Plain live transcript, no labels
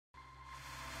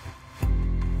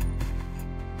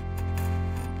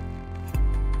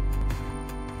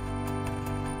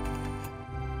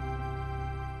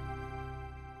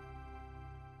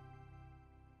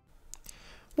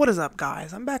What is up,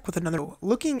 guys? I'm back with another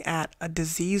looking at a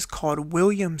disease called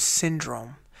Williams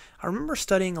syndrome. I remember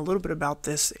studying a little bit about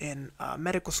this in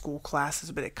medical school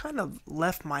classes, but it kind of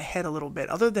left my head a little bit,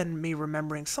 other than me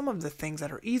remembering some of the things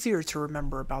that are easier to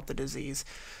remember about the disease.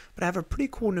 But I have a pretty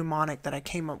cool mnemonic that I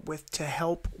came up with to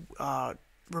help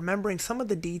remembering some of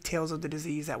the details of the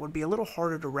disease that would be a little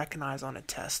harder to recognize on a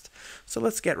test. So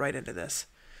let's get right into this.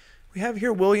 We have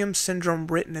here Williams syndrome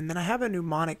written, and then I have a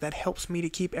mnemonic that helps me to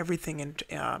keep everything in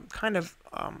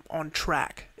on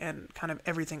track and kind of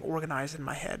everything organized in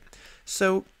my head.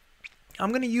 So I'm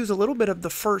going to use a little bit of the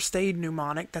first aid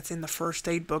mnemonic that's in the first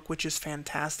aid book, which is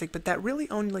fantastic, but that really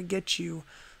only gets you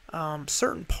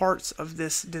certain parts of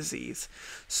this disease.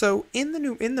 So in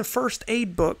the first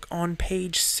aid book on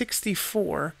page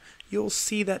 64, you'll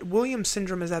see that Williams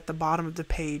syndrome is at the bottom of the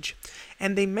page,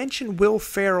 and they mention Will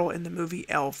Ferrell in the movie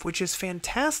Elf, which is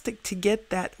fantastic to get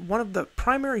that one of the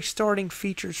primary starting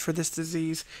features for this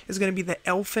disease is going to be the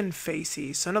elfin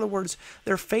facies. So in other words,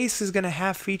 their face is going to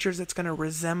have features that's going to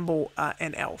resemble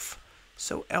an elf.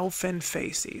 So elfin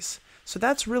facies. So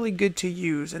that's really good to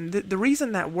use, and the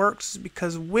reason that works is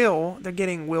because they're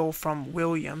getting Will from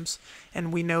Williams,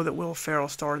 and we know that Will Ferrell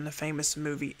starred in the famous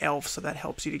movie Elf, so that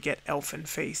helps you to get elfin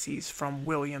facies from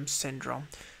Williams syndrome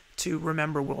to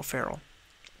remember Will Ferrell.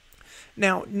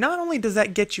 Now, not only does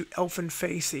that get you elfin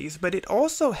facies, but it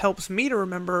also helps me to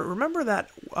remember that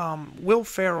Will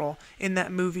Ferrell in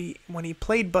that movie, when he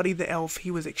played Buddy the Elf,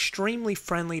 he was extremely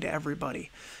friendly to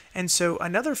everybody. And so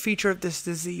another feature of this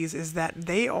disease is that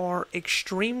they are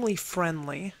extremely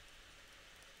friendly.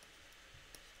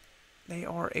 They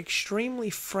are extremely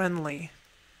friendly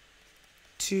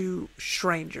to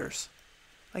strangers.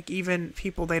 Like even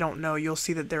people they don't know, you'll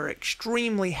see that they're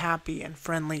extremely happy and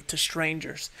friendly to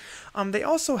strangers. They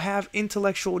also have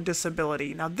intellectual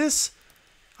disability. Now this,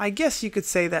 I guess you could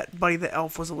say that Buddy the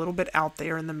Elf was a little bit out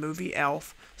there in the movie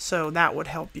Elf, so that would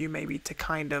help you maybe to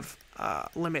kind of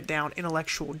limit down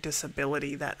intellectual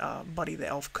disability that Buddy the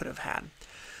Elf could have had.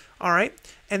 All right,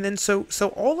 and then so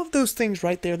all of those things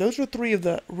right there, those are three of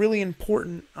the really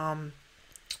important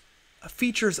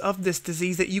features of this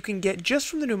disease that you can get just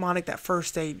from the mnemonic that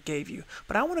first aid gave you.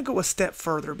 But I want to go a step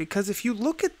further, because if you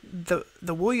look at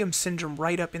the Williams syndrome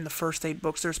right up in the first aid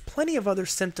books, there's plenty of other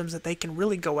symptoms that they can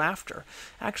really go after.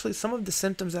 Actually, some of the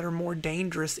symptoms that are more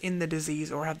dangerous in the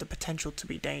disease or have the potential to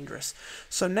be dangerous.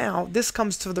 So now this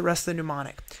comes to the rest of the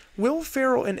mnemonic. Will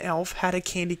Ferrell in Elf had a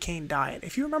candy cane diet.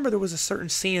 If you remember, there was a certain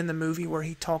scene in the movie where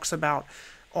he talks about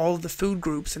all of the food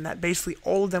groups, and that basically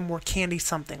all of them were candy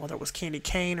something, whether it was candy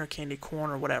cane or candy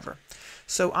corn or whatever.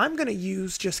 So I'm going to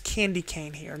use just candy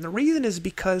cane here, and the reason is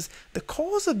because the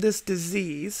cause of this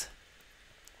disease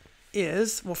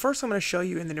is, well, first I'm going to show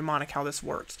you in the mnemonic how this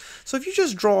works. So if you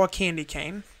just draw a candy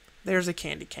cane, there's a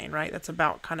candy cane, right? That's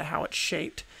about kind of how it's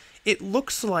shaped. It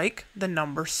looks like the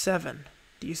number 7.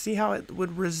 Do you see how it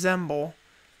would resemble,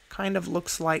 kind of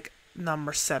looks like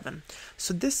number 7?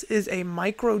 So this is a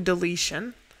micro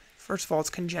deletion. First of all, it's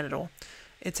congenital.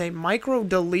 It's a micro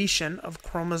deletion of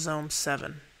chromosome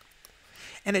 7.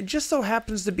 And it just so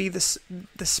happens to be the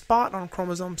spot on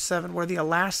chromosome 7 where the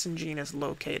elastin gene is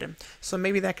located. So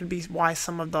maybe that could be why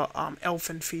some of the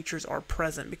elfin features are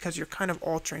present, because you're kind of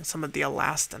altering some of the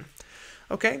elastin.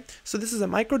 Okay, so this is a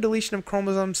microdeletion of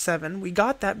chromosome 7. We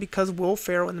got that because Will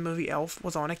Ferrell in the movie Elf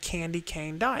was on a candy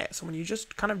cane diet. So when you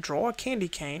just kind of draw a candy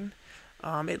cane,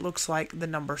 it looks like the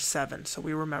number 7. So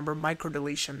we remember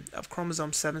microdeletion of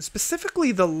chromosome 7,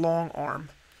 specifically the long arm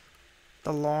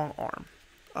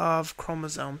of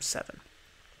chromosome 7.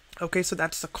 Okay, so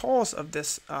that's the cause of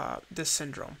this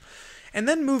syndrome. And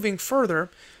then moving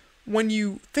further, when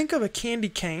you think of a candy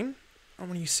cane, or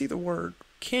when you see the word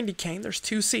candy cane, there's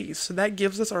 2 C's. So that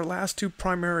gives us our last 2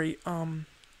 primary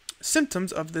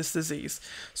symptoms of this disease.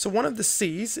 So one of the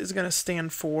C's is going to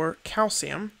stand for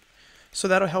calcium. So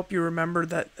that'll help you remember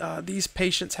that these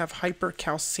patients have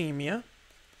hypercalcemia.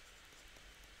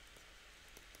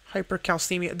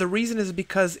 Hypercalcemia. The reason is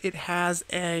because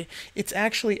it's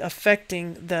actually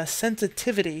affecting the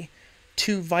sensitivity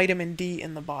to vitamin D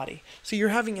in the body. So you're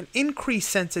having an increased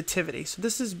sensitivity. So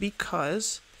this is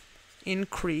because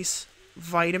increase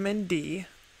vitamin D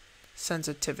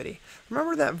sensitivity.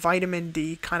 Remember that vitamin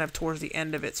D kind of towards the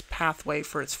end of its pathway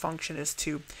for its function is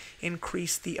to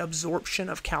increase the absorption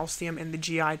of calcium in the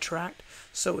GI tract.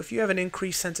 So if you have an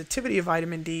increased sensitivity of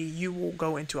vitamin D, you will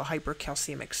go into a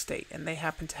hypercalcemic state, and they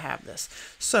happen to have this.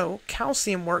 So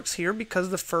calcium works here because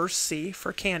the first C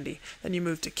for candy. Then you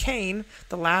move to cane,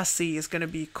 the last C is going to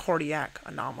be cardiac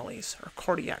anomalies or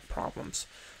cardiac problems.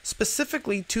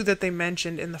 Specifically, 2 that they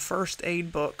mentioned in the first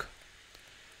aid book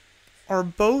are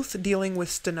both dealing with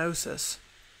stenosis.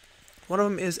 One of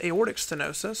them is aortic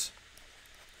stenosis.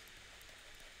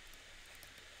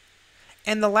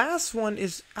 And the last one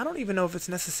is, I don't even know if it's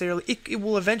necessarily, it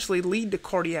will eventually lead to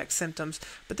cardiac symptoms,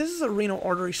 but this is a renal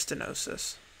artery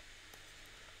stenosis.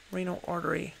 Renal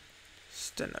artery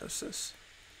stenosis.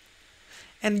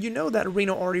 And you know that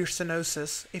renal artery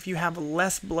stenosis, if you have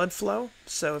less blood flow,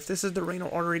 so if this is the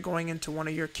renal artery going into one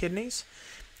of your kidneys,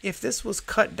 if this was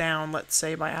cut down, let's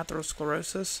say by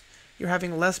atherosclerosis, you're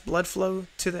having less blood flow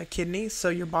to the kidneys, so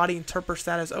your body interprets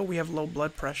that as, oh, we have low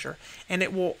blood pressure, and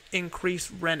it will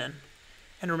increase renin.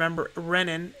 And remember,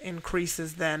 renin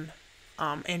increases then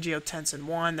angiotensin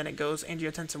 1, then it goes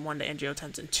angiotensin 1 to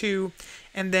angiotensin 2,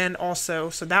 and then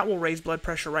also, so that will raise blood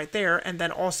pressure right there, and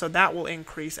then also that will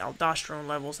increase aldosterone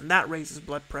levels, and that raises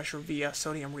blood pressure via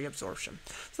sodium reabsorption.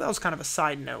 So that was kind of a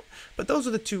side note. But those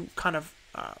are the two kind of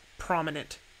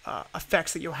prominent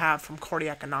effects that you'll have from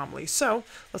cardiac anomalies. So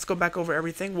let's go back over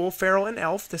everything. Wolf, Ferrell, and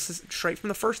Elf. This is straight from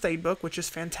the first aid book, which is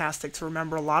fantastic to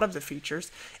remember a lot of the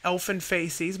features. Elf and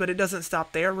Facies, but it doesn't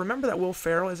stop there. Remember that Will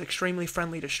Ferrell is extremely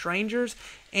friendly to strangers,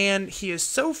 and he is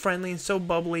so friendly and so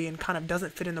bubbly and kind of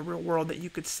doesn't fit in the real world that you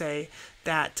could say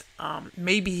that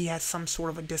maybe he has some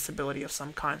sort of a disability of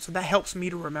some kind. So that helps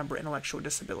me to remember intellectual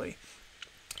disability.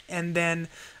 And then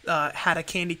had a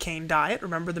candy cane diet.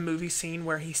 Remember the movie scene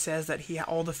where he says that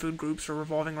all the food groups are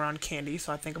revolving around candy.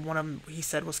 So I think one of them he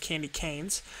said was candy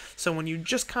canes. So when you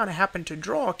just kind of happen to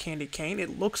draw a candy cane,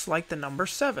 it looks like the number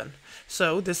 7.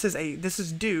 So this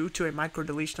is due to a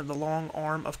microdeletion of the long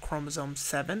arm of chromosome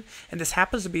 7, and this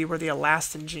happens to be where the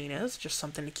elastin gene is. Just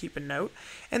something to keep in note.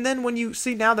 And then when you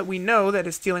see, now that we know that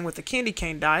it's dealing with the candy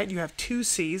cane diet, you have 2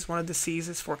 C's. One of the C's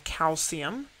is for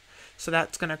calcium. So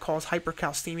that's going to cause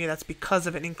hypercalcemia. That's because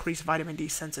of an increased vitamin D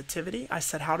sensitivity. I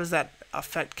said, how does that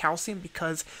affect calcium?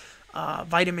 Because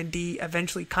vitamin D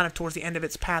eventually, kind of towards the end of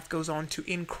its path, goes on to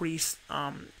increase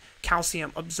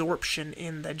calcium absorption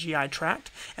in the GI tract.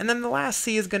 And then the last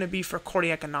C is going to be for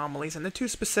cardiac anomalies. And the 2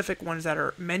 specific ones that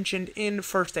are mentioned in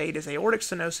first aid is aortic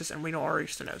stenosis and renal artery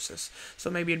stenosis. So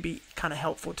maybe it'd be kind of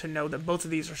helpful to know that both of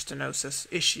these are stenosis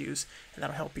issues, and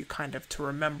that'll help you kind of to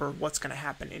remember what's going to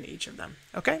happen in each of them.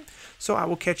 Okay? So I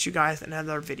will catch you guys in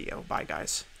another video. Bye,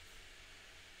 guys.